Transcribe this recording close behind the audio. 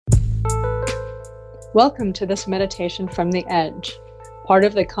Welcome to this meditation from the Edge, part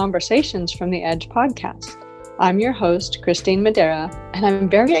of the Conversations from the Edge podcast. I'm your host, Christine Madera, and I'm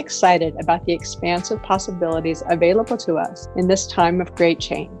very excited about the expansive possibilities available to us in this time of great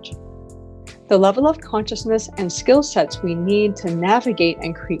change. The level of consciousness and skill sets we need to navigate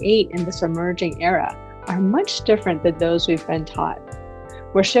and create in this emerging era are much different than those we've been taught.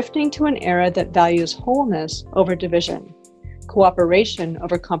 We're shifting to an era that values wholeness over division, cooperation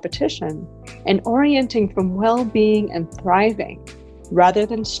over competition, and orienting from well-being and thriving rather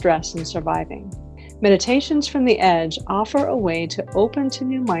than stress and surviving. Meditations from the Edge offer a way to open to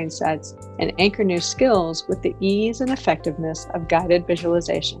new mindsets and anchor new skills with the ease and effectiveness of guided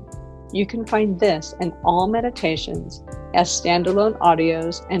visualization. You can find this and all meditations as standalone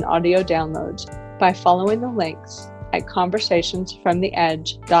audios and audio downloads by following the links at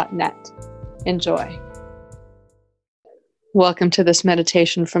conversationsfromtheedge.net. Enjoy. Welcome to this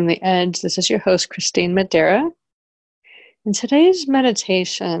meditation from the Edge. This is your host, Christine Madera. And today's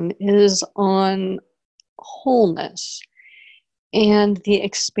meditation is on wholeness and the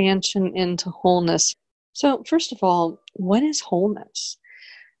expansion into wholeness. So first of all, what is wholeness?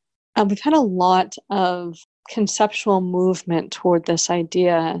 We've had a lot of conceptual movement toward this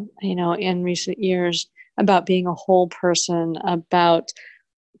idea, in recent years about being a whole person, about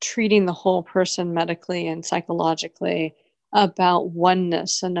treating the whole person medically and psychologically, about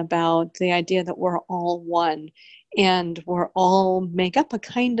oneness and about the idea that we're all one and we're all make up a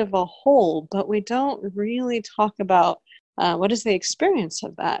kind of a whole, but we don't really talk about what is the experience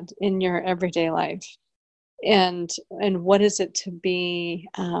of that in your everyday life, and what is it to be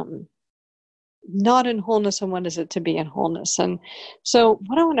not in wholeness, and what is it to be in wholeness. And so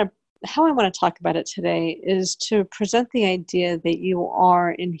how I want to talk about it today is to present the idea that you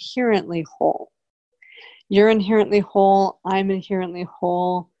are inherently whole. You're inherently whole. I'm inherently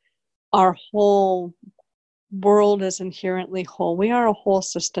whole. Our whole world is inherently whole. We are a whole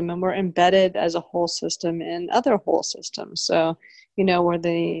system, and we're embedded as a whole system in other whole systems. So, we're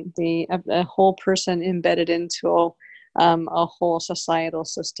a whole person embedded into a whole societal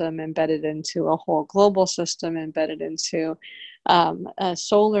system, embedded into a whole global system, embedded into a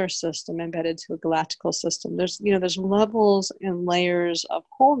solar system, embedded to a galactical system. There's levels and layers of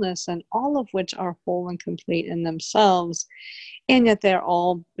wholeness, and all of which are whole and complete in themselves, and yet they're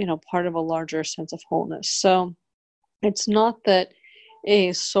all part of a larger sense of wholeness. So it's not that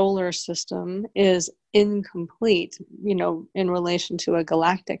a solar system is incomplete, in relation to a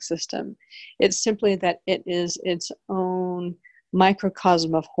galactic system. It's simply that it is its own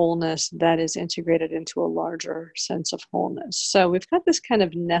microcosm of wholeness that is integrated into a larger sense of wholeness. So we've got this kind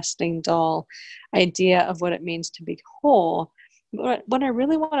of nesting doll idea of what it means to be whole. But what I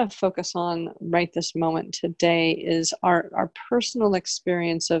really want to focus on right this moment today is our personal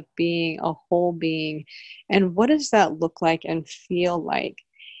experience of being a whole being, and what does that look like and feel like,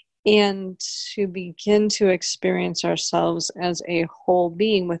 and to begin to experience ourselves as a whole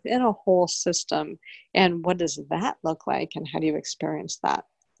being within a whole system. And what does that look like, and how do you experience that?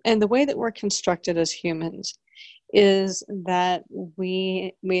 And the way that we're constructed as humans is that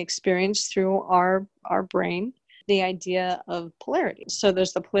we experience through our brain the idea of polarity. So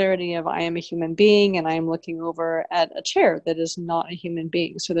there's the polarity of I am a human being and I am looking over at a chair that is not a human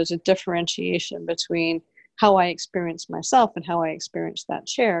being. So there's a differentiation between how I experience myself and how I experience that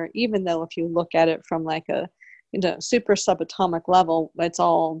chair, even though if you look at it from like a super subatomic level, it's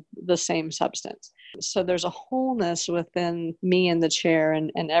all the same substance. So there's a wholeness within me and the chair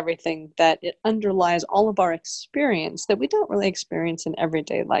and everything that it underlies all of our experience that we don't really experience in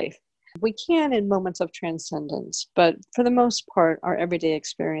everyday life. We can in moments of transcendence, but for the most part, our everyday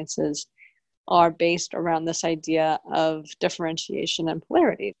experiences are based around this idea of differentiation and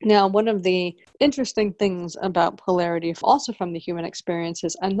polarity. Now, one of the interesting things about polarity, also from the human experience,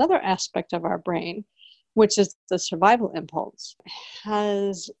 is another aspect of our brain, which is the survival impulse,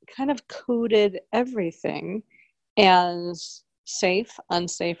 has kind of coded everything as safe,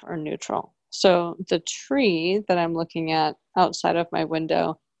 unsafe, or neutral. So the tree that I'm looking at outside of my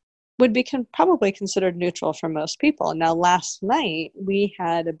window would be probably considered neutral for most people. Now, last night we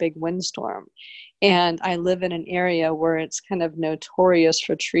had a big windstorm, and I live in an area where it's kind of notorious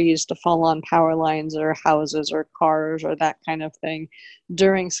for trees to fall on power lines or houses or cars or that kind of thing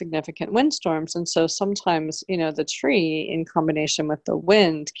during significant windstorms. And so sometimes, the tree in combination with the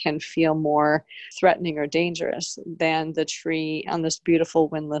wind can feel more threatening or dangerous than the tree on this beautiful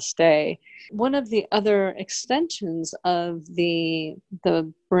windless day. One of the other extensions of the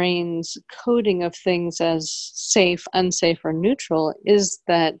brain's coding of things as safe, unsafe, or neutral is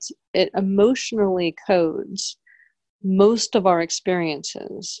that it emotionally codes most of our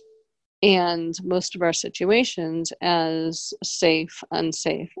experiences and most of our situations as safe,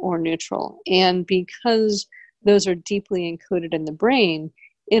 unsafe, or neutral. And because those are deeply encoded in the brain,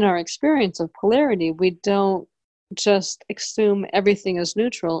 in our experience of polarity, we don't just assume everything is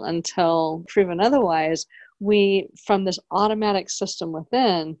neutral until proven otherwise. We, from this automatic system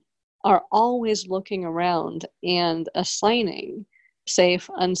within, are always looking around and assigning safe,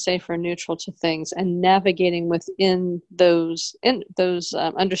 unsafe, or neutral to things, and navigating within those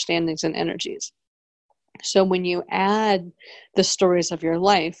understandings and energies. So when you add the stories of your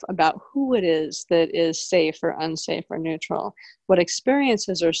life about who it is that is safe or unsafe or neutral, what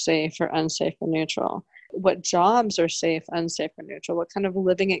experiences are safe or unsafe or neutral, what jobs are safe, unsafe, or neutral, what kind of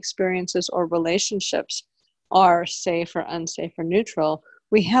living experiences or relationships are safe or unsafe or neutral,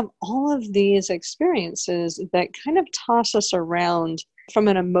 we have all of these experiences that kind of toss us around from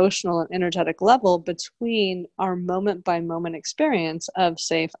an emotional and energetic level between our moment by moment experience of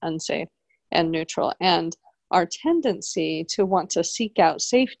safe, unsafe, and neutral, and our tendency to want to seek out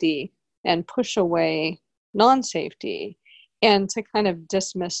safety and push away non-safety, and to kind of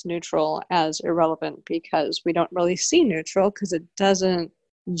dismiss neutral as irrelevant because we don't really see neutral because it doesn't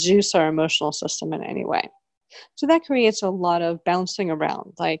juice our emotional system in any way. So that creates a lot of bouncing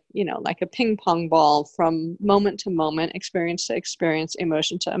around, like a ping pong ball from moment to moment, experience to experience,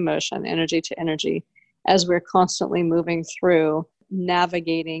 emotion to emotion, energy to energy, as we're constantly moving through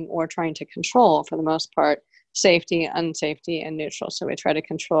navigating or trying to control, for the most part, safety, unsafety, and neutral. So we try to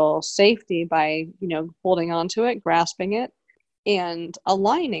control safety by, holding on to it, grasping it, and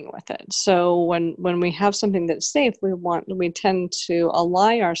aligning with it. So when we have something that's safe, we tend to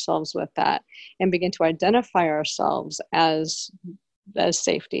ally ourselves with that and begin to identify ourselves as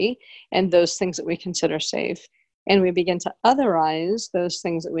safety and those things that we consider safe. And we begin to otherize those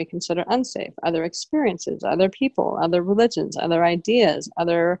things that we consider unsafe, other experiences, other people, other religions, other ideas,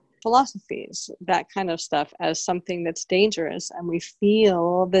 other philosophies, that kind of stuff, as something that's dangerous. And we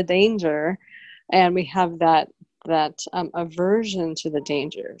feel the danger, and we have that aversion to the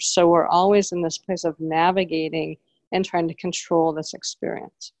danger. So we're always in this place of navigating and trying to control this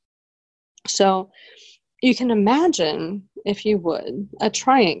experience. So you can imagine, if you would, a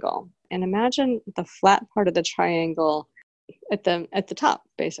triangle, and imagine the flat part of the triangle at the top,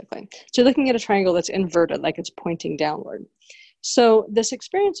 basically. So you're looking at a triangle that's inverted, like it's pointing downward. So this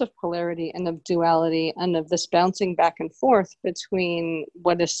experience of polarity and of duality and of this bouncing back and forth between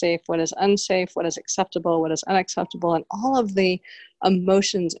what is safe, what is unsafe, what is acceptable, what is unacceptable, and all of the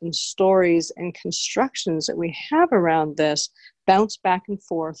emotions and stories and constructions that we have around this bounce back and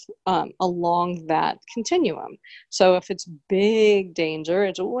forth along that continuum. So if it's big danger,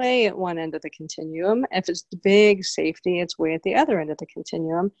 it's way at one end of the continuum. If it's big safety, it's way at the other end of the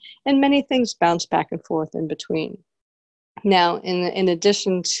continuum. And many things bounce back and forth in between. Now, in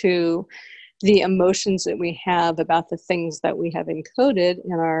addition to the emotions that we have about the things that we have encoded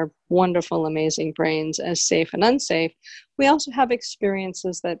in our wonderful, amazing brains as safe and unsafe, we also have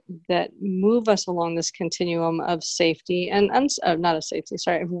experiences that move us along this continuum of safety and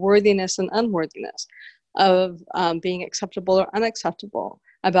of worthiness and unworthiness, of being acceptable or unacceptable,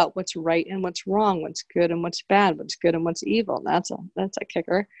 about what's right and what's wrong, what's good and what's bad, what's good and what's evil. That's a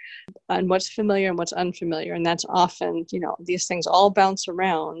kicker. And what's familiar and what's unfamiliar. And that's often, these things all bounce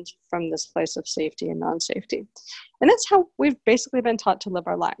around from this place of safety and non-safety. And that's how we've basically been taught to live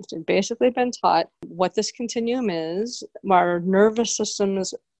our lives. We've basically been taught what this continuum is. Our nervous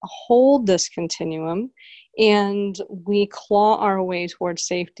systems hold this continuum, and we claw our way towards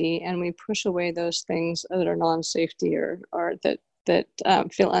safety, and we push away those things that are non-safety or that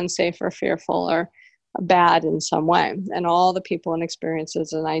feel unsafe or fearful or bad in some way, and all the people and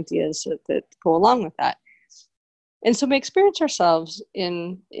experiences and ideas that go along with that. And so we experience ourselves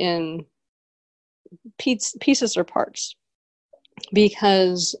in pieces or parts,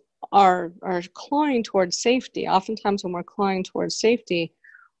 because our clawing towards safety, oftentimes when we're clawing towards safety,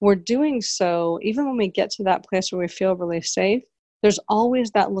 we're doing so even when we get to that place where we feel really safe. There's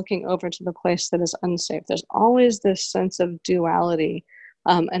always that looking over to the place that is unsafe. There's always this sense of duality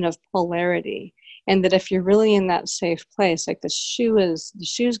and of polarity. And that if you're really in that safe place, like the shoe is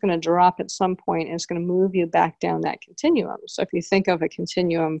going to drop at some point, and it's going to move you back down that continuum. So if you think of a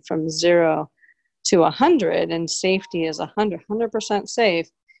continuum from 0 to 100, and safety is 100% safe,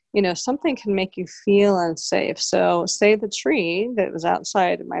 something can make you feel unsafe. So say the tree that was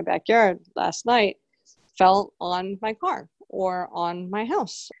outside in my backyard last night fell on my car or on my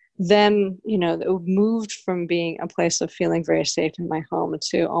house. Then, it moved from being a place of feeling very safe in my home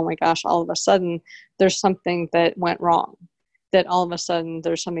to, oh my gosh, all of a sudden there's something that went wrong. That all of a sudden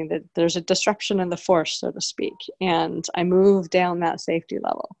there's a disruption in the force, so to speak. And I moved down that safety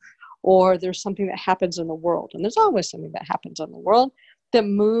level. or there's something that happens in the world. And there's always something that happens in the world that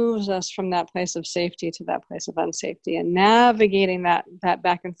moves us from that place of safety to that place of unsafety, and navigating that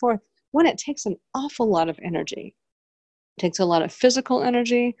back and forth, when it takes an awful lot of energy. It takes a lot of physical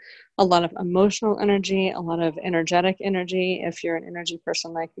energy, a lot of emotional energy, a lot of energetic energy. If you're an energy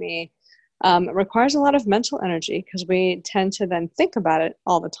person like me, it requires a lot of mental energy, because we tend to then think about it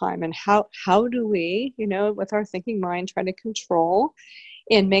all the time. And how do we, with our thinking mind, try to control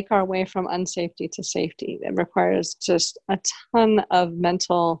and make our way from unsafety to safety? It requires just a ton of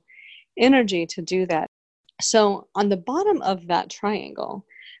mental energy to do that. So on the bottom of that triangle,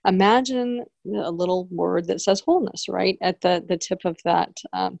 imagine a little word that says wholeness, right at the tip of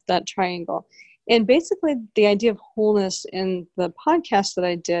that triangle. And basically, the idea of wholeness in the podcast that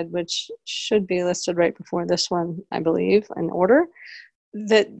I did, which should be listed right before this one, I believe, in order,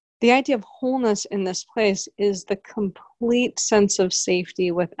 that the idea of wholeness in this place is the complete sense of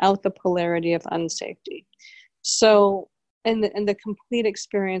safety without the polarity of unsafety. So, and the complete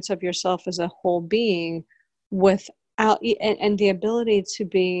experience of yourself as a whole being without, and the ability to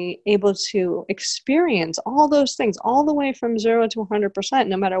be able to experience all those things all the way from 0 to 100%,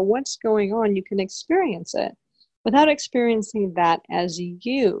 no matter what's going on, you can experience it without experiencing that as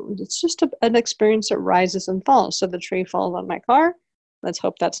you. It's just an experience that rises and falls. So the tree falls on my car. Let's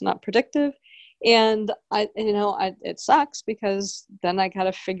hope that's not predictive. And it sucks, because then I got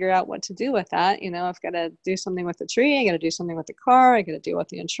to figure out what to do with that. I've got to do something with the tree. I got to do something with the car. I got to deal with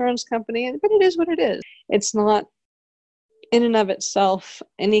the insurance company. But it is what it is. It's not in and of itself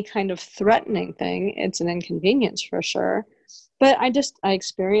any kind of threatening thing. It's an inconvenience for sure. But I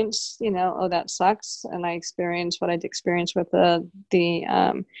experience, oh, that sucks. And I experience what I'd experience with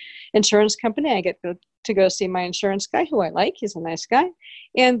the insurance company. I get to go see my insurance guy, who I like. He's a nice guy.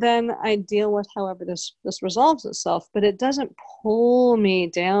 And then I deal with however this resolves itself. But it doesn't pull me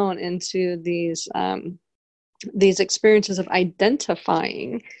down into these experiences of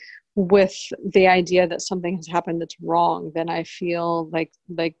identifying with the idea that something has happened that's wrong. Then I feel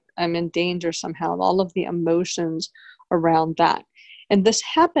like I'm in danger somehow. All of the emotions around that. And this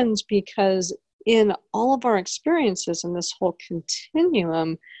happens because in all of our experiences in this whole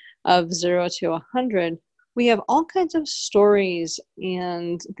continuum of 0 to 100, we have all kinds of stories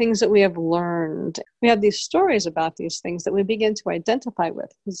and things that we have learned. We have these stories about these things that we begin to identify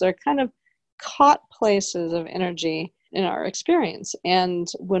with, because they're kind of caught places of energy in our experience. And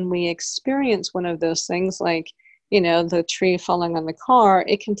when we experience one of those things, like, the tree falling on the car,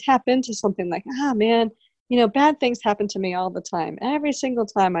 it can tap into something like, man, bad things happen to me all the time. Every single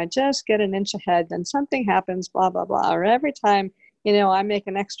time I just get an inch ahead, then something happens, blah, blah, blah. Or every time, I make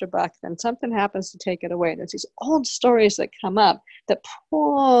an extra buck, then something happens to take it away. There's these old stories that come up that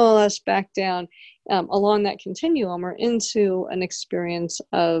pull us back down along that continuum, or into an experience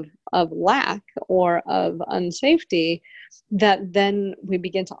of lack or of unsafety that then we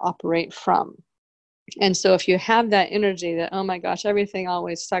begin to operate from. And so if you have that energy that, oh my gosh, everything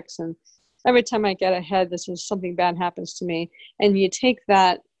always sucks, and every time I get ahead, this is something bad happens to me, and you take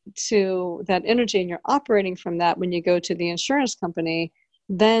that to that energy and you're operating from that when you go to the insurance company,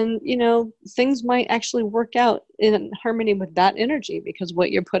 then things might actually work out in harmony with that energy, because what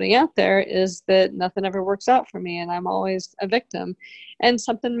you're putting out there is that nothing ever works out for me and I'm always a victim, and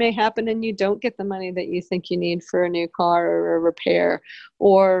something may happen and you don't get the money that you think you need for a new car or a repair,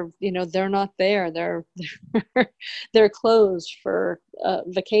 or they're not there, they're closed for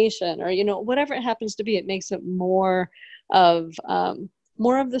vacation, or whatever it happens to be. It makes it more of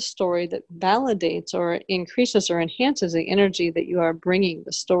the story that validates or increases or enhances the energy that you are bringing,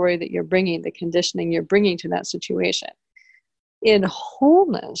 the story that you're bringing, the conditioning you're bringing to that situation. In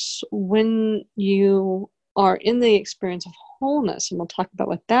wholeness, when you are in the experience of wholeness, and we'll talk about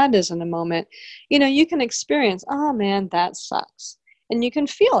what that is in a moment, you can experience, oh man, that sucks. And you can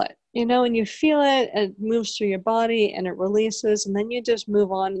feel it, and you feel it, and it moves through your body and it releases, and then you just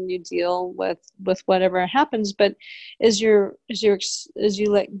move on and you deal with whatever happens. But as you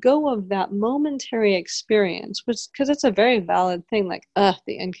let go of that momentary experience, which, because it's a very valid thing, like,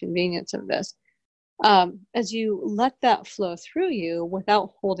 the inconvenience of this, as you let that flow through you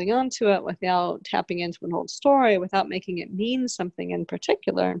without holding on to it, without tapping into an old story, without making it mean something in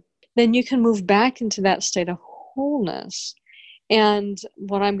particular, then you can move back into that state of wholeness. And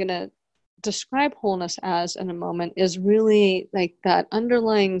what I'm going to describe wholeness as in a moment is really like that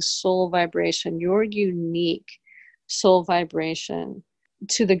underlying soul vibration, your unique soul vibration,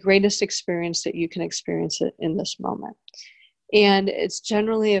 to the greatest experience that you can experience it in this moment. And it's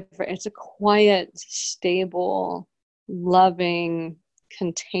generally it's a quiet, stable, loving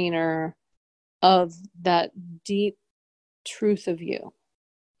container of that deep truth of you.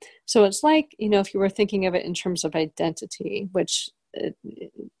 So it's like, if you were thinking of it in terms of identity, which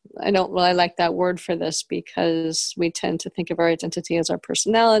I don't really like that word for this, because we tend to think of our identity as our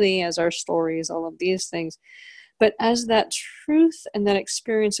personality, as our stories, all of these things. But as that truth and that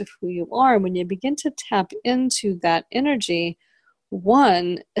experience of who you are, when you begin to tap into that energy,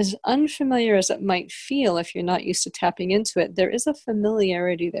 one, as unfamiliar as it might feel if you're not used to tapping into it, there is a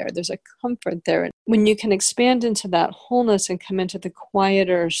familiarity there. There's a comfort there. When you can expand into that wholeness and come into the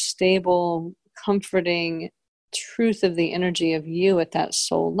quieter, stable, comforting truth of the energy of you at that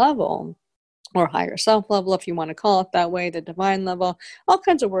soul level, or higher self level, if you want to call it that way, the divine level, all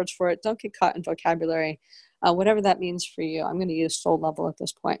kinds of words for it. Don't get caught in vocabulary. Whatever that means for you. I'm going to use soul level at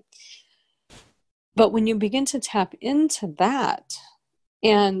this point. But when you begin to tap into that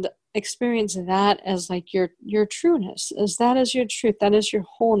and experience that as like your trueness, as that is your truth, that is your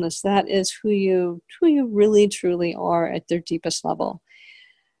wholeness, that is who you really truly are at their deepest level,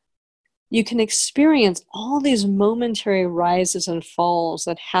 you can experience all these momentary rises and falls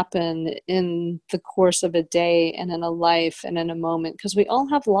that happen in the course of a day and in a life and in a moment, because we all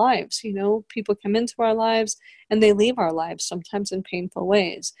have lives. People come into our lives and they leave our lives, sometimes in painful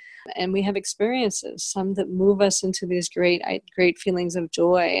ways. And we have experiences, some that move us into these great feelings of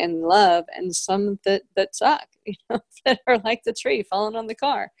joy and love, and some that suck, that are like the tree falling on the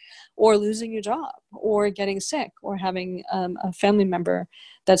car, or losing your job, or getting sick, or having a family member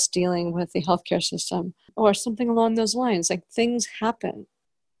that's dealing with the healthcare system, or something along those lines. Like, things happen.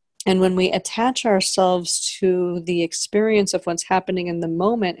 And when we attach ourselves to the experience of what's happening in the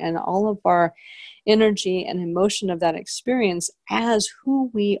moment and all of our energy and emotion of that experience as who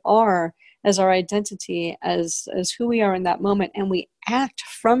we are, as our identity, as who we are in that moment, and we act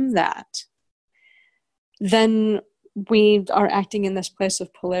from that, then we are acting in this place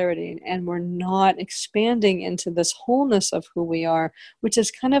of polarity, and we're not expanding into this wholeness of who we are, which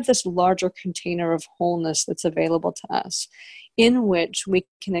is kind of this larger container of wholeness that's available to us, in which we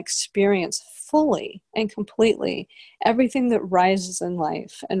can experience fully and completely everything that rises in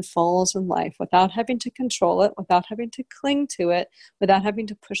life and falls in life, without having to control it, without having to cling to it, without having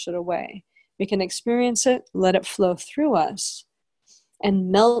to push it away. We can experience it, let it flow through us,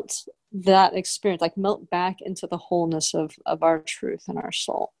 and melt that experience, like melt back into the wholeness of our truth and our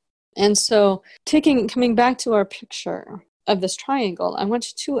soul. And so coming back to our picture of this triangle, I want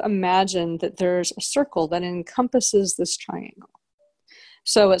you to imagine that there's a circle that encompasses this triangle.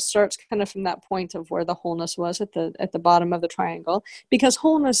 So it starts kind of from that point of where the wholeness was at the bottom of the triangle, because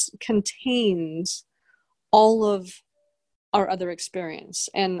wholeness contains all of our other experience.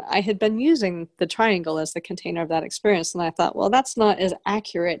 And I had been using the triangle as the container of that experience. And I thought, well, that's not as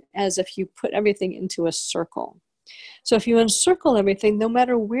accurate as if you put everything into a circle. So if you encircle everything, no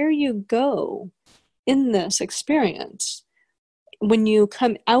matter where you go in this experience, when you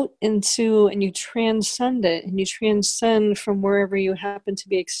come out into and you transcend it, and you transcend from wherever you happen to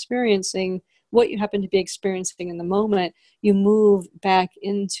be experiencing what you happen to be experiencing in the moment, you move back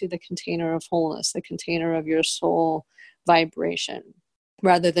into the container of wholeness, the container of your soul vibration,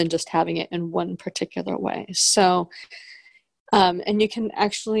 rather than just having it in one particular way. So, and you can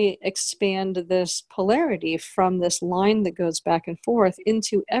actually expand this polarity from this line that goes back and forth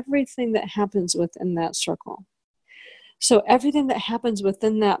into everything that happens within that circle. So everything that happens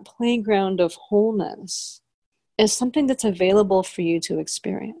within that playground of wholeness is something that's available for you to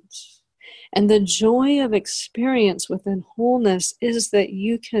experience. And the joy of experience within wholeness is that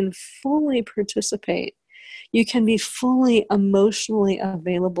you can fully participate. You can be fully emotionally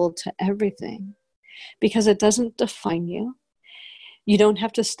available to everything, because it doesn't define you. You don't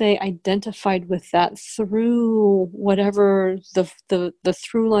have to stay identified with that through whatever the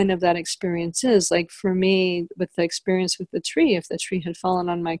through line of that experience is. Like for me, with the experience with the tree, if the tree had fallen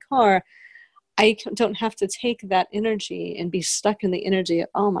on my car, I don't have to take that energy and be stuck in the energy of,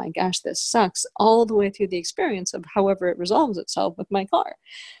 oh my gosh, this sucks, all the way through the experience of however it resolves itself with my car.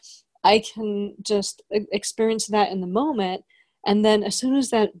 I can just experience that in the moment. And then as soon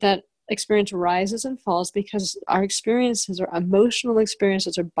as that experience rises and falls, because our experiences, our emotional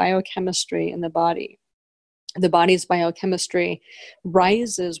experiences, are biochemistry in the body. The body's biochemistry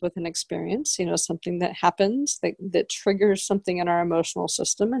rises with an experience, something that happens that triggers something in our emotional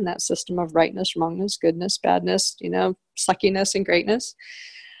system, and that system of rightness, wrongness, goodness, badness, suckiness and greatness.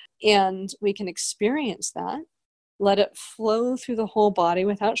 And we can experience that, let it flow through the whole body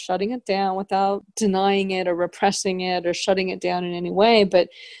without shutting it down, without denying it or repressing it or shutting it down in any way, but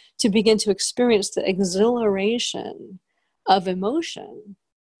to begin to experience the exhilaration of emotion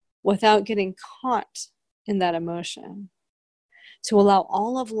without getting caught in that emotion, to allow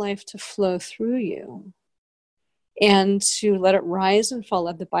all of life to flow through you and to let it rise and fall,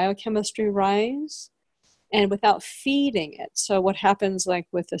 let the biochemistry rise, and without feeding it. So what happens, like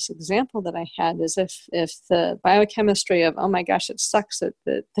with this example that I had, is if the biochemistry of, oh my gosh, it sucks that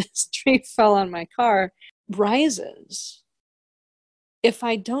this tree fell on my car, rises, if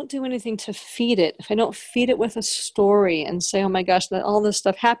I don't do anything to feed it, if I don't feed it with a story and say, oh my gosh, that all this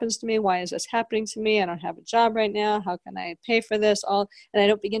stuff happens to me, why is this happening to me? I don't have a job right now. How can I pay for this? And I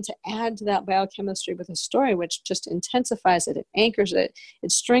don't begin to add to that biochemistry with a story, which just intensifies it, it anchors it,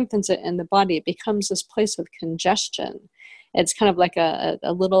 it strengthens it in the body. It becomes this place of congestion. It's kind of like a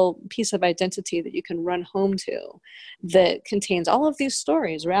little piece of identity that you can run home to that contains all of these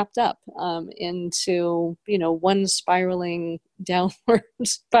stories wrapped up into, one spiraling downward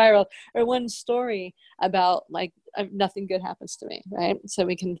spiral, or one story about like nothing good happens to me, right? So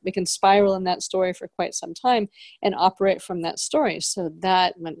we can spiral in that story for quite some time and operate from that story. So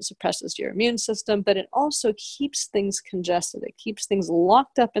that when it suppresses your immune system, but it also keeps things congested. It keeps things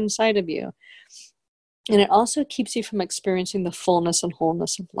locked up inside of you. And it also keeps you from experiencing the fullness and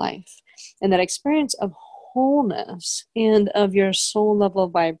wholeness of life. And that experience of wholeness and of your soul level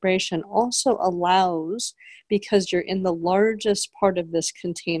vibration also allows, because you're in the largest part of this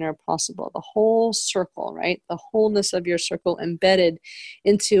container possible, the whole circle, right? The wholeness of your circle embedded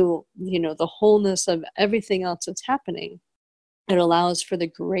into, the wholeness of everything else that's happening. It allows for the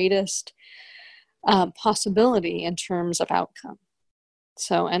greatest possibility in terms of outcome.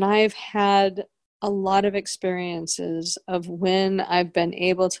 So, and I've had a lot of experiences of when I've been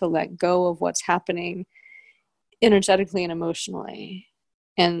able to let go of what's happening energetically and emotionally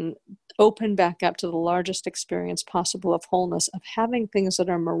and open back up to the largest experience possible of wholeness, of having things that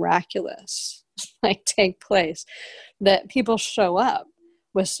are miraculous like take place, that people show up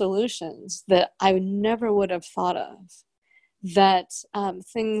with solutions that I never would have thought of, that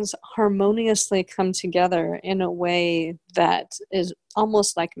things harmoniously come together in a way that is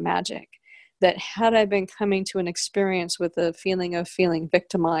almost like magic. That had I been coming to an experience with a feeling of feeling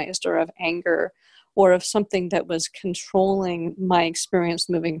victimized or of anger or of something that was controlling my experience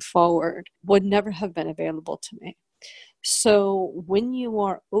moving forward, would never have been available to me. So when you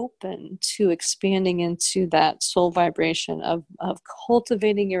are open to expanding into that soul vibration of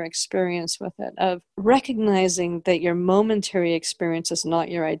cultivating your experience with it, of recognizing that your momentary experience is not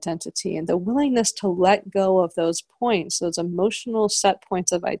your identity, and the willingness to let go of those points, those emotional set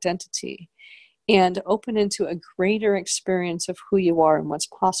points of identity, and open into a greater experience of who you are and what's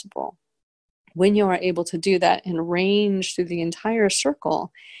possible. When you are able to do that and range through the entire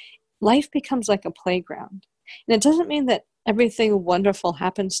circle, life becomes like a playground. And it doesn't mean that everything wonderful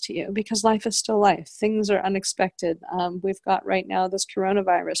happens to you, because life is still life. Things are unexpected. We've got right now this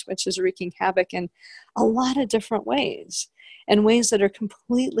coronavirus, which is wreaking havoc in a lot of different ways, and ways that are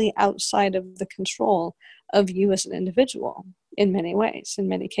completely outside of the control of you as an individual in many ways, in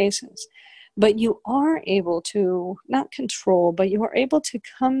many cases. But you are able to not control, but you are able to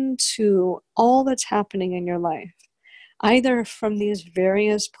come to all that's happening in your life, either from these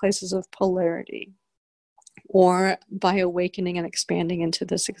various places of polarity, or by awakening and expanding into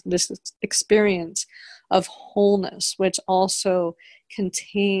this experience of wholeness, which also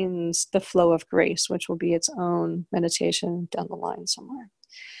contains the flow of grace, which will be its own meditation down the line somewhere.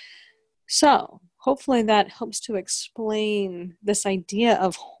 So hopefully that helps to explain this idea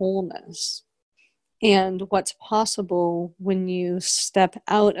of wholeness and what's possible when you step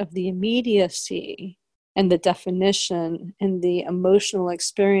out of the immediacy and the definition and the emotional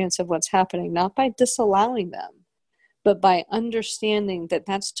experience of what's happening, not by disallowing them, but by understanding that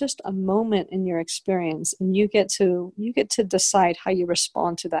that's just a moment in your experience, and you get to decide how you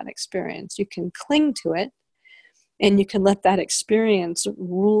respond to that experience. You can cling to it, and you can let that experience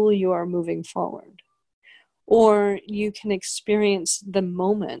rule your moving forward. Or you can experience the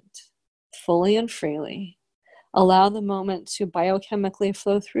moment fully and freely. Allow the moment to biochemically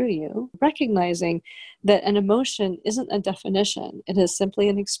flow through you, recognizing that an emotion isn't a definition. It is simply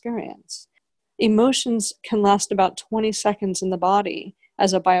an experience. Emotions can last about 20 seconds in the body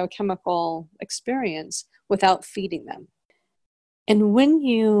as a biochemical experience without feeding them. And when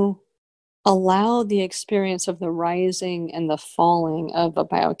you allow the experience of the rising and the falling of a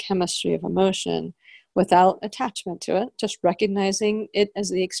biochemistry of emotion without attachment to it, just recognizing it as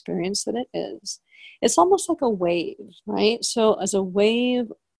the experience that it is, it's almost like a wave, right? So as a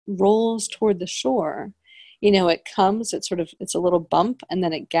wave rolls toward the shore, it comes, it's a little bump, and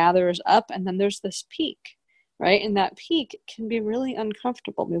then it gathers up, and then there's this peak, right? And that peak can be really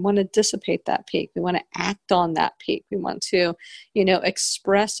uncomfortable. We want to dissipate that peak. We want to act on that peak. We want to,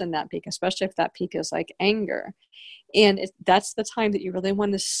 express in that peak, especially if that peak is like anger. And that's the time that you really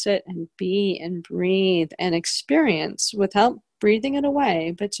want to sit and be and breathe and experience without breathing it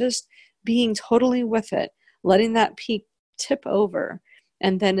away, but just being totally with it, letting that peak tip over.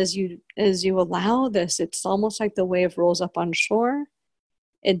 And then as you allow this, it's almost like the wave rolls up on shore,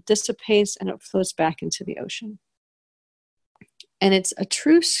 it dissipates and it floats back into the ocean. And it's a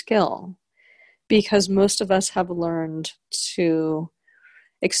true skill because most of us have learned to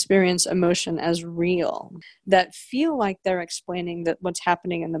experience emotion as real, that feel like they're explaining that what's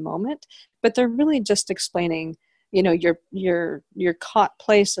happening in the moment, but they're really just explaining, your caught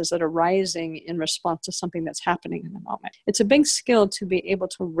places that are rising in response to something that's happening in the moment. It's a big skill to be able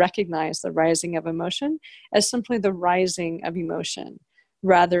to recognize the rising of emotion as simply the rising of emotion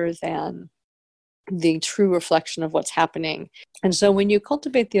rather than the true reflection of what's happening. And so when you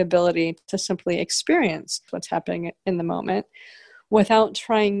cultivate the ability to simply experience what's happening in the moment without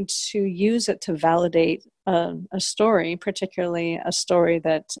trying to use it to validate a story, particularly a story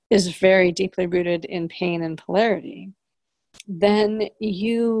that is very deeply rooted in pain and polarity, then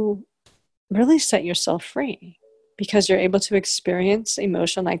you really set yourself free because you're able to experience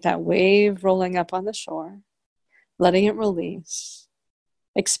emotion like that wave rolling up on the shore, letting it release,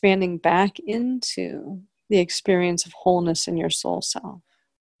 expanding back into the experience of wholeness in your soul self,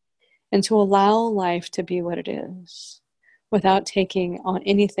 and to allow life to be what it is without taking on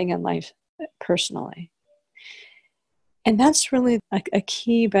anything in life personally. And that's really a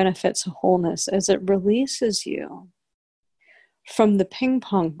key benefit to wholeness, as it releases you from the ping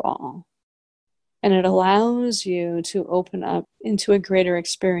pong ball and it allows you to open up into a greater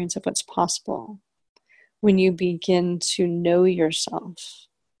experience of what's possible when you begin to know yourself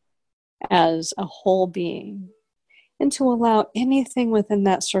as a whole being and to allow anything within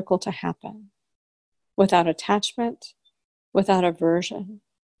that circle to happen without attachment, without aversion,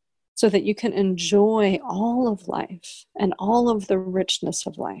 so that you can enjoy all of life and all of the richness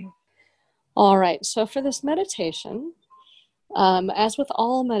of life. All right, so for this meditation, as with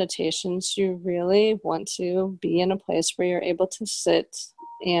all meditations, you really want to be in a place where you're able to sit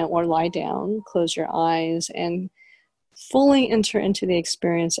or lie down, close your eyes, and fully enter into the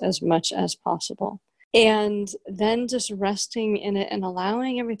experience as much as possible. And then just resting in it and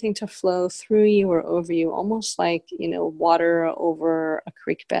allowing everything to flow through you or over you, almost like, water over a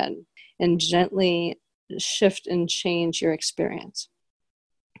creek bed, and gently shift and change your experience.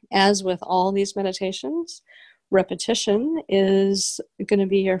 As with all these meditations, repetition is going to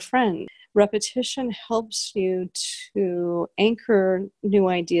be your friend. Repetition helps you to anchor new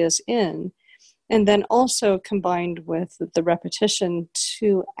ideas in, and then also combined with the repetition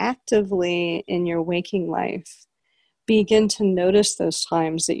to actively in your waking life begin to notice those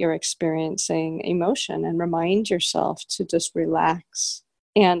times that you're experiencing emotion and remind yourself to just relax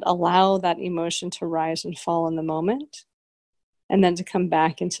and allow that emotion to rise and fall in the moment, and then to come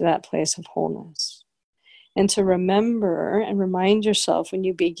back into that place of wholeness. And to remember and remind yourself when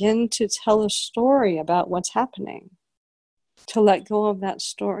you begin to tell a story about what's happening, to let go of that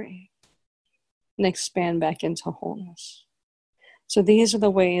story and expand back into wholeness. So these are the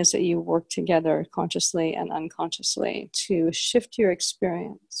ways that you work together consciously and unconsciously to shift your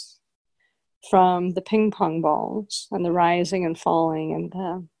experience from the ping pong balls and the rising and falling and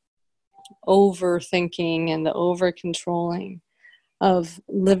the overthinking and the over-controlling of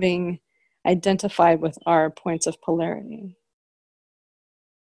living identified with our points of polarity,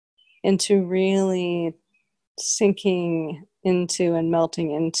 into really sinking into and melting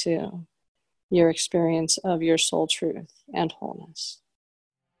into your experience of your soul truth and wholeness.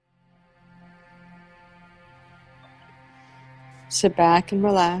 Sit back and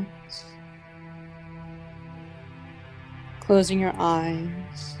relax, closing your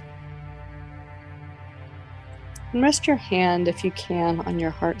eyes, and rest your hand, if you can, on your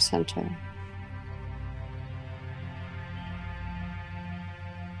heart center.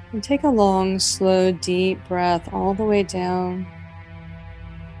 And take a long, slow, deep breath all the way down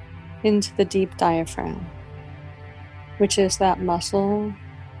into the deep diaphragm, which is that muscle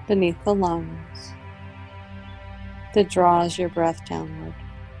beneath the lungs that draws your breath downward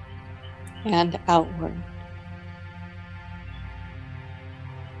and outward.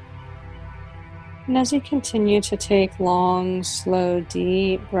 And as you continue to take long, slow,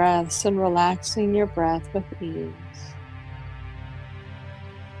 deep breaths and relaxing your breath with ease,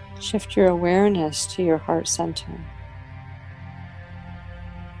 shift your awareness to your heart center.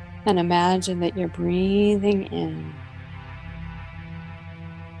 And imagine that you're breathing in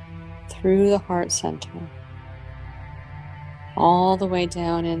through the heart center, all the way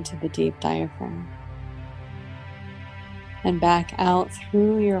down into the deep diaphragm, and back out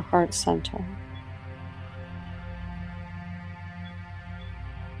through your heart center,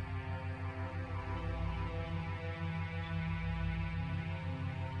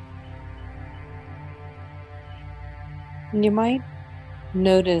 And you might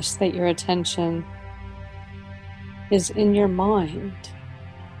notice that your attention is in your mind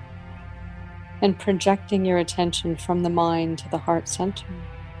and projecting your attention from the mind to the heart center,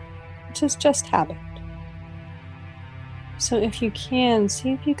 which is just habit. So if you can,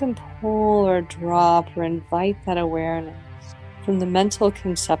 see if you can pull or drop or invite that awareness from the mental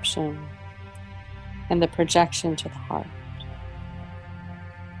conception and the projection to the heart,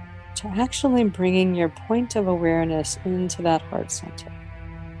 to actually bringing your point of awareness into that heart center.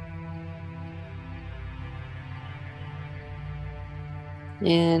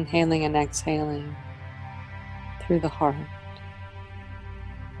 Inhaling and exhaling through the heart.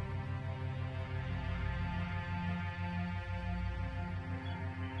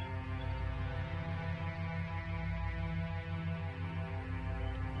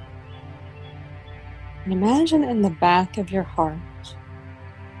 And imagine in the back of your heart,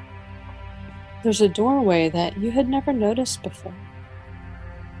 there's a doorway that you had never noticed before.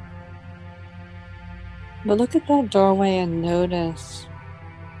 But look at that doorway and notice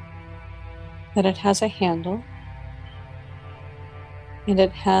that it has a handle and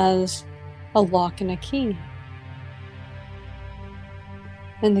it has a lock and a key.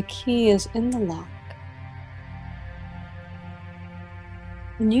 And the key is in the lock.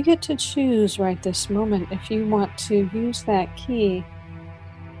 And you get to choose right this moment if you want to use that key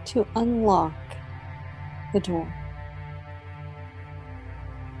to unlock the door.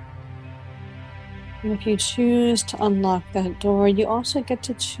 And if you choose to unlock that door, you also get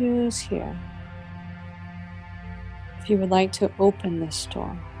to choose here if you would like to open this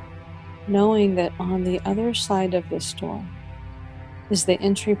door, knowing that on the other side of this door is the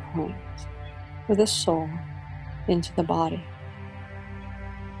entry point for the soul into the body.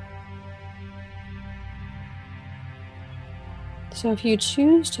 So if you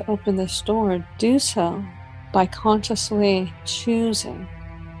choose to open this door, do so by consciously choosing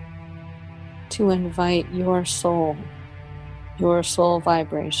to invite your soul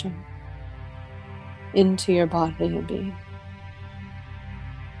vibration into your body and being.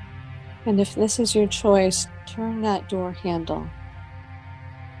 And if this is your choice, turn that door handle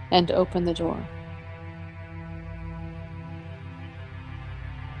and open the door.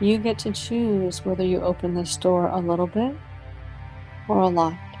 You get to choose whether you open this door a little bit or a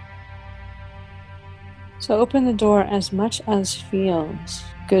lot. So open the door as much as feels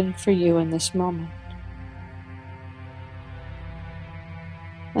good for you in this moment.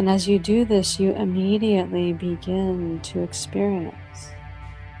 And as you do this, you immediately begin to experience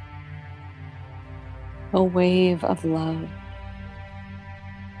a wave of love,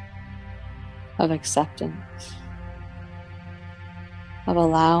 of acceptance, of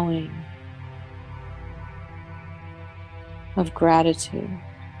allowing, of gratitude.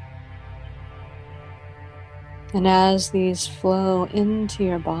 And as these flow into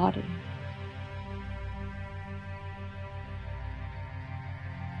your body,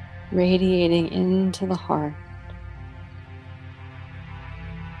 radiating into the heart,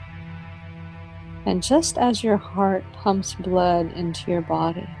 and just as your heart pumps blood into your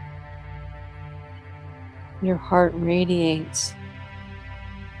body, your heart radiates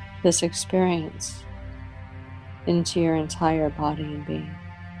this experience into your entire body and being.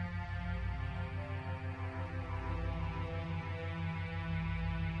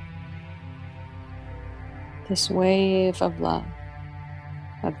 This wave of love,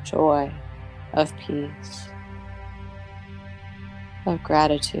 of joy, of peace, of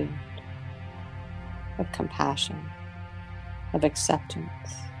gratitude, of compassion, of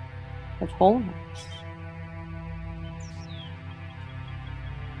acceptance, of wholeness,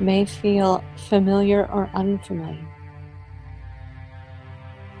 may feel familiar or unfamiliar.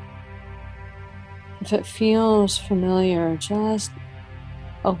 If it feels familiar, just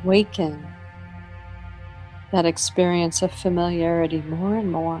awaken that experience of familiarity more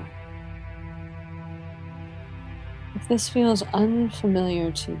and more. If this feels unfamiliar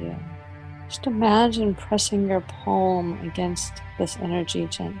to you, just imagine pressing your palm against this energy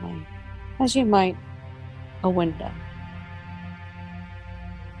gently, as you might a window.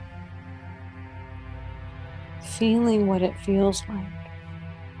 Feeling what it feels like.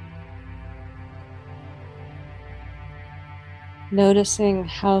 Noticing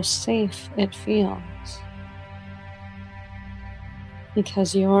how safe it feels.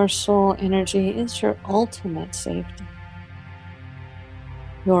 Because your soul energy is your ultimate safety,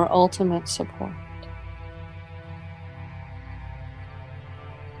 your ultimate support.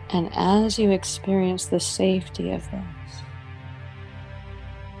 And as you experience the safety of this,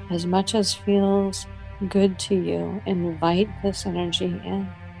 as much as feels good to you, invite this energy in.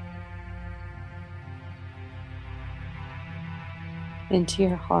 into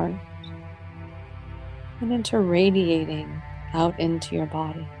your heart and into radiating out into your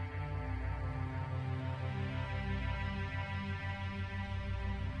body.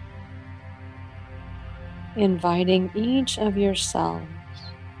 Inviting each of your cells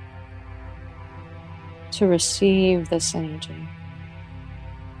to receive this energy,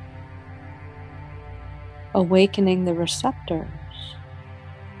 awakening the receptors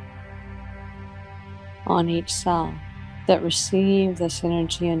on each cell that receive this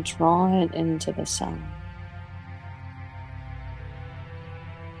energy and draw it into the cell.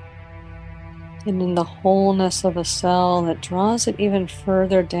 And in the wholeness of a cell that draws it even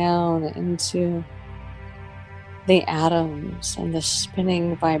further down into the atoms and the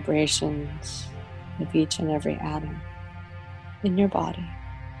spinning vibrations of each and every atom in your body,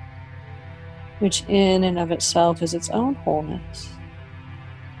 which in and of itself is its own wholeness,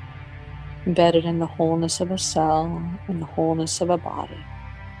 embedded in the wholeness of a cell, in the wholeness of a body,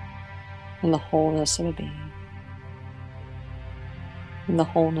 in the wholeness of a being, in the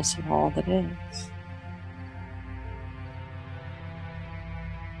wholeness of all that is.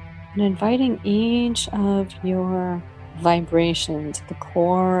 And inviting each of your vibrations at the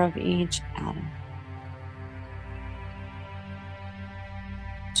core of each atom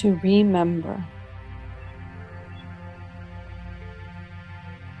to remember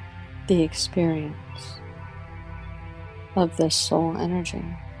the experience of this soul energy,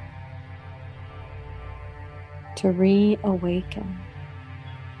 to reawaken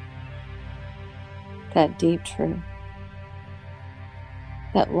that deep truth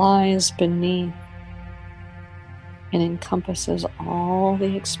that lies beneath and encompasses all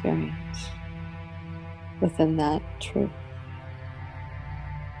the experience within that truth.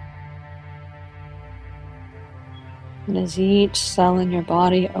 And as each cell in your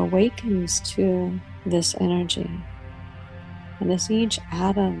body awakens to this energy, and as each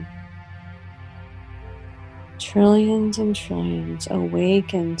atom, trillions and trillions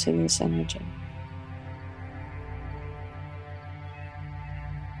awaken to this energy,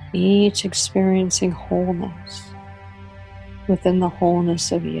 each experiencing wholeness within the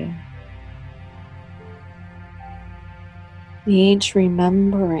wholeness of you, each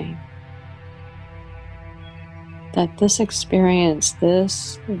remembering that this experience,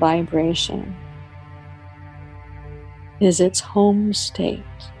 this vibration, is its home state,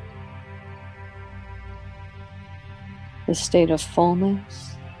 the state of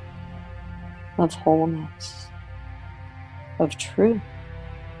fullness, of wholeness, of truth,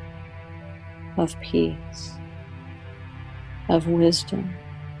 of peace, of wisdom,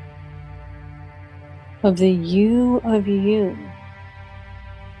 of the you of you,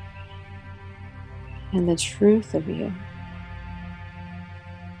 and the truth of you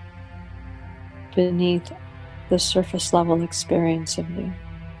beneath the surface level experience of you,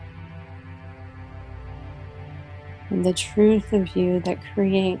 and the truth of you that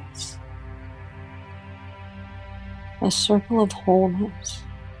creates a circle of wholeness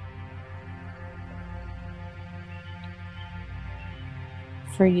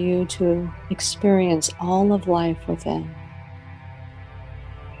for you to experience all of life within.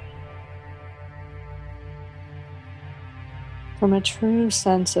 From a true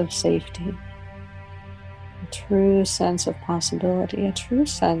sense of safety, a true sense of possibility, a true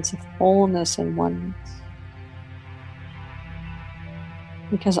sense of wholeness and oneness.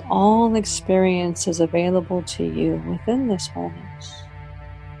 Because all experience is available to you within this wholeness.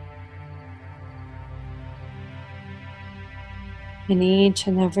 In each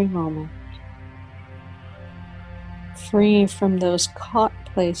and every moment, free from those caught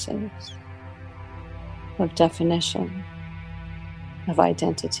places of definition, of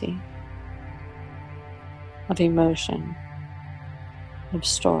identity, of emotion, of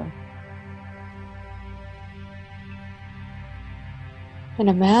story. And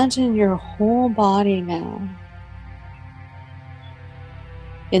imagine your whole body now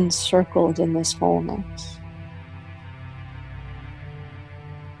encircled in this wholeness,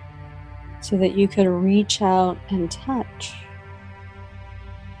 so that you could reach out and touch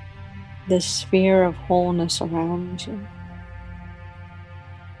this sphere of wholeness around you,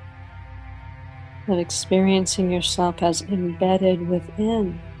 of experiencing yourself as embedded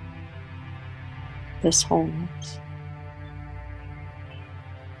within this wholeness,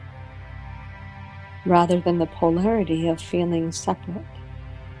 rather than the polarity of feeling separate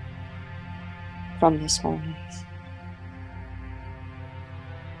from this wholeness.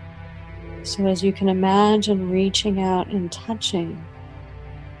 So as you can imagine reaching out and touching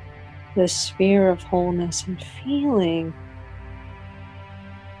this sphere of wholeness and feeling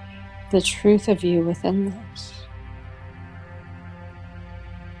the truth of you within this,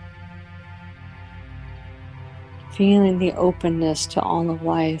 feeling the openness to all of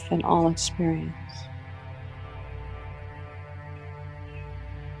life and all experience.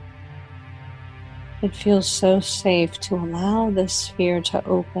 It feels so safe to allow this sphere to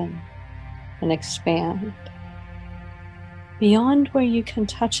open and expand beyond where you can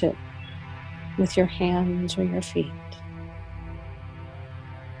touch it with your hands or your feet.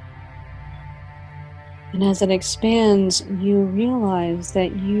 And as it expands, you realize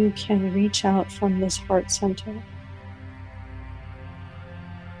that you can reach out from this heart center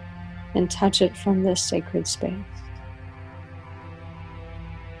and touch it from this sacred space.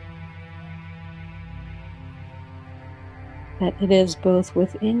 That it is both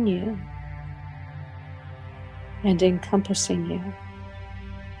within you and encompassing you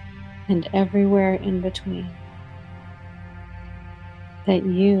and everywhere in between. That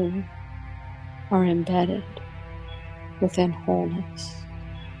you are embedded within wholeness.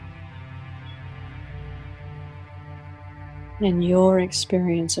 And your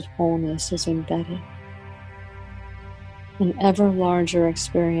experience of wholeness is embedded in ever larger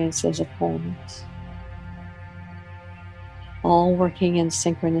experiences of wholeness, all working in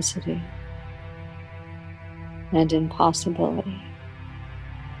synchronicity and in possibility,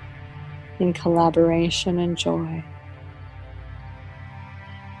 in collaboration and joy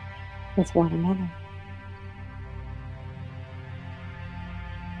with one another.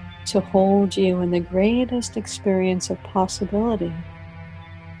 To hold you in the greatest experience of possibility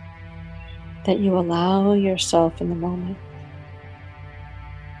that you allow yourself in the moment.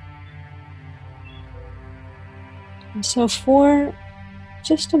 And so for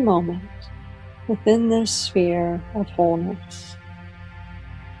just a moment within this sphere of wholeness,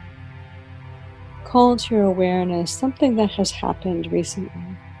 call to your awareness something that has happened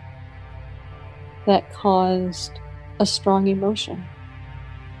recently that caused a strong emotion.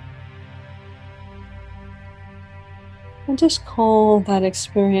 And just call that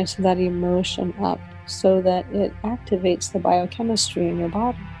experience, that emotion up so that it activates the biochemistry in your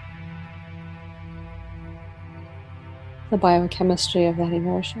body. The biochemistry of that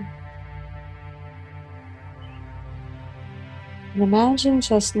emotion. And imagine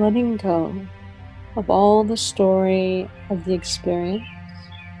just letting go of all the story of the experience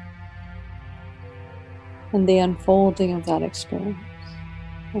and the unfolding of that experience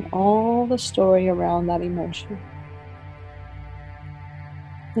and all the story around that emotion.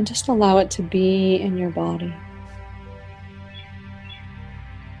 And just allow it to be in your body.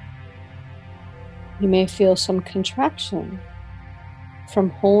 You may feel some contraction from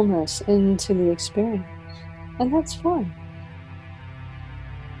wholeness into the experience, and that's fine.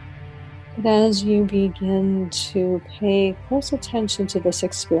 But as you begin to pay close attention to this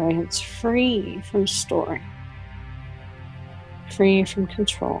experience, free from story, free from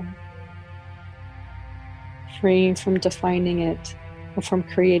control, free from defining it, or from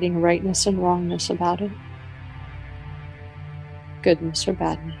creating rightness and wrongness about it, goodness or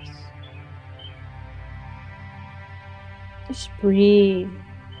badness. Just breathe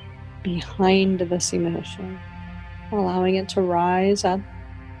behind this emotion, allowing it to rise up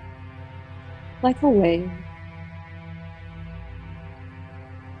like a wave.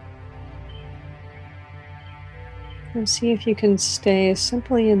 And see if you can stay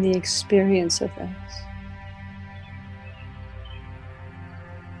simply in the experience of this.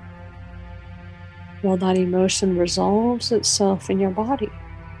 While that emotion resolves itself in your body.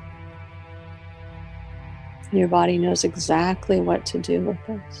 Your body knows exactly what to do with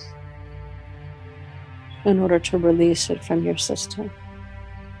this in order to release it from your system.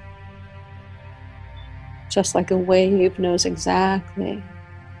 Just like a wave knows exactly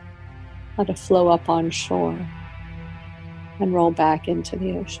how to flow up on shore and roll back into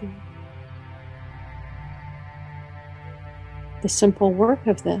the ocean. The simple work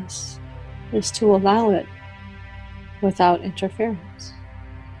of this is to allow it without interference,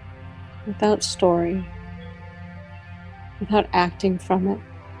 without story, without acting from it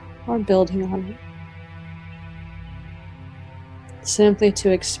or building on it. Simply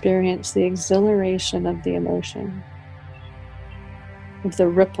to experience the exhilaration of the emotion, of the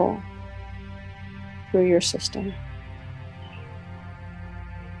ripple through your system,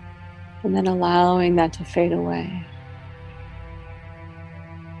 and then allowing that to fade away.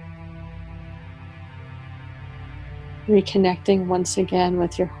 Reconnecting once again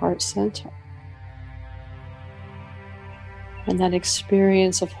with your heart center. And that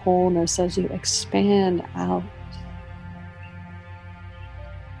experience of wholeness as you expand out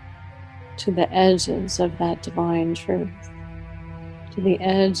to the edges of that divine truth, to the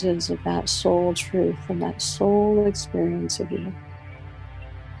edges of that soul truth and that soul experience of you,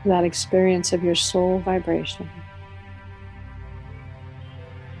 that experience of your soul vibration.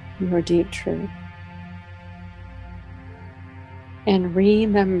 your deep truth. And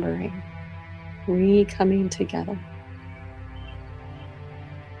remembering, re-coming together,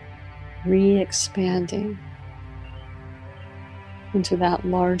 re-expanding into that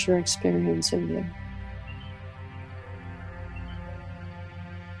larger experience of you.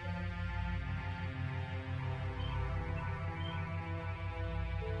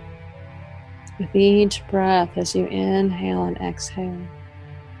 With each breath, as you inhale and exhale,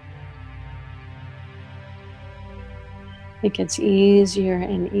 it gets easier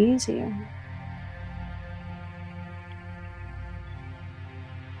and easier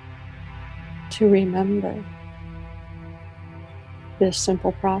to remember this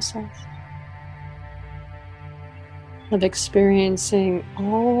simple process of experiencing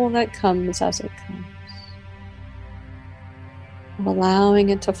all that comes as it comes, of allowing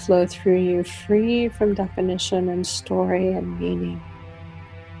it to flow through you free from definition and story and meaning,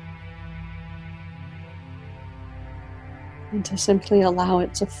 and to simply allow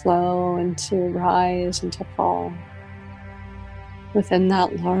it to flow and to rise and to fall within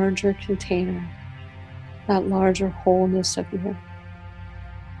that larger container, that larger wholeness of you.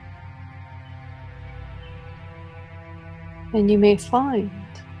 And you may find,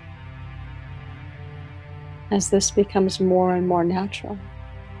 as this becomes more and more natural,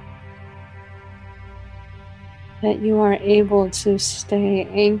 that you are able to stay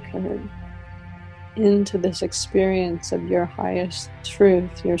anchored into this experience of your highest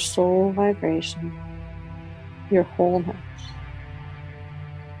truth, your soul vibration, your wholeness,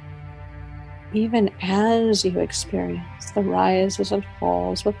 even as you experience the rises and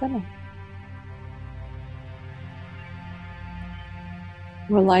falls within it,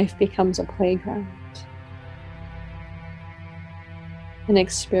 where life becomes a playground. An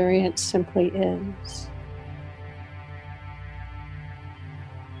experience simply is.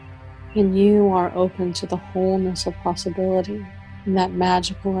 And you are open to the wholeness of possibility and that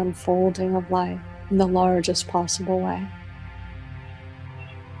magical unfolding of life in the largest possible way.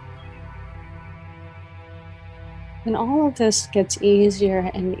 And all of this gets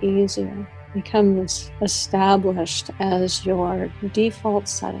easier and easier, becomes established as your default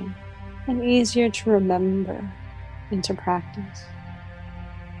setting, and easier to remember and to practice.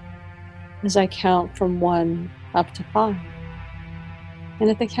 As I count from 1 up to 5. And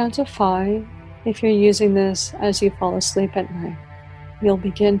at the count of 5, if you're using this as you fall asleep at night, you'll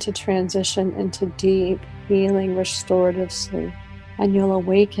begin to transition into deep, healing, restorative sleep. And you'll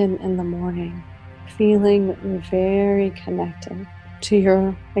awaken in the morning feeling very connected to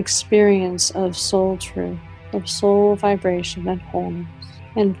your experience of soul truth, of soul vibration and wholeness,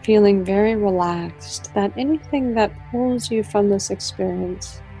 and feeling very relaxed that anything that pulls you from this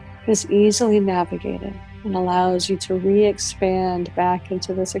experience is easily navigated and allows you to re-expand back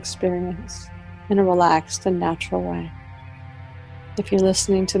into this experience in a relaxed and natural way. If you're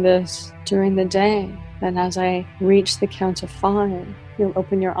listening to this during the day, then as I reach the count of 5, you'll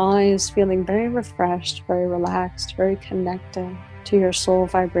open your eyes feeling very refreshed, very relaxed, very connected to your soul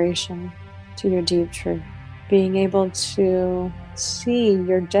vibration, to your deep truth. Being able to see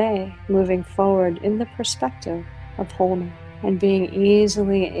your day moving forward in the perspective of wholeness, and being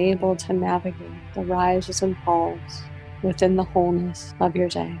easily able to navigate the rises and falls within the wholeness of your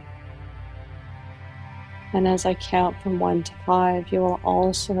day. And as I count from 1 to 5, you will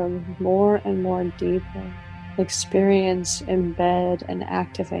also more and more deeply experience, embed, and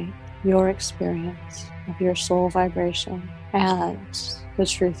activate your experience of your soul vibration as the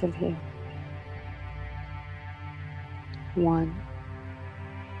truth of you. 1,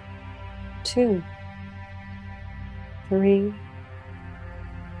 2, 3,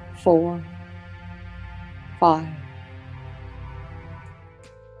 4, 5.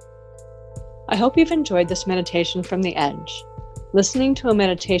 I hope you've enjoyed this meditation from the Edge. Listening to a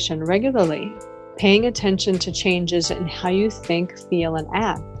meditation regularly, paying attention to changes in how you think, feel, and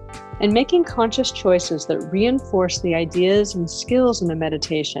act, and making conscious choices that reinforce the ideas and skills in the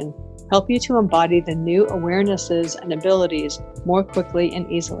meditation help you to embody the new awarenesses and abilities more quickly and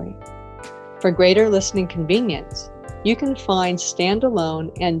easily. For greater listening convenience, you can find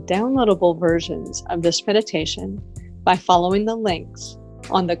standalone and downloadable versions of this meditation by following the links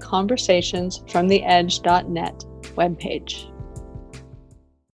on the conversationsfromtheedge.net webpage.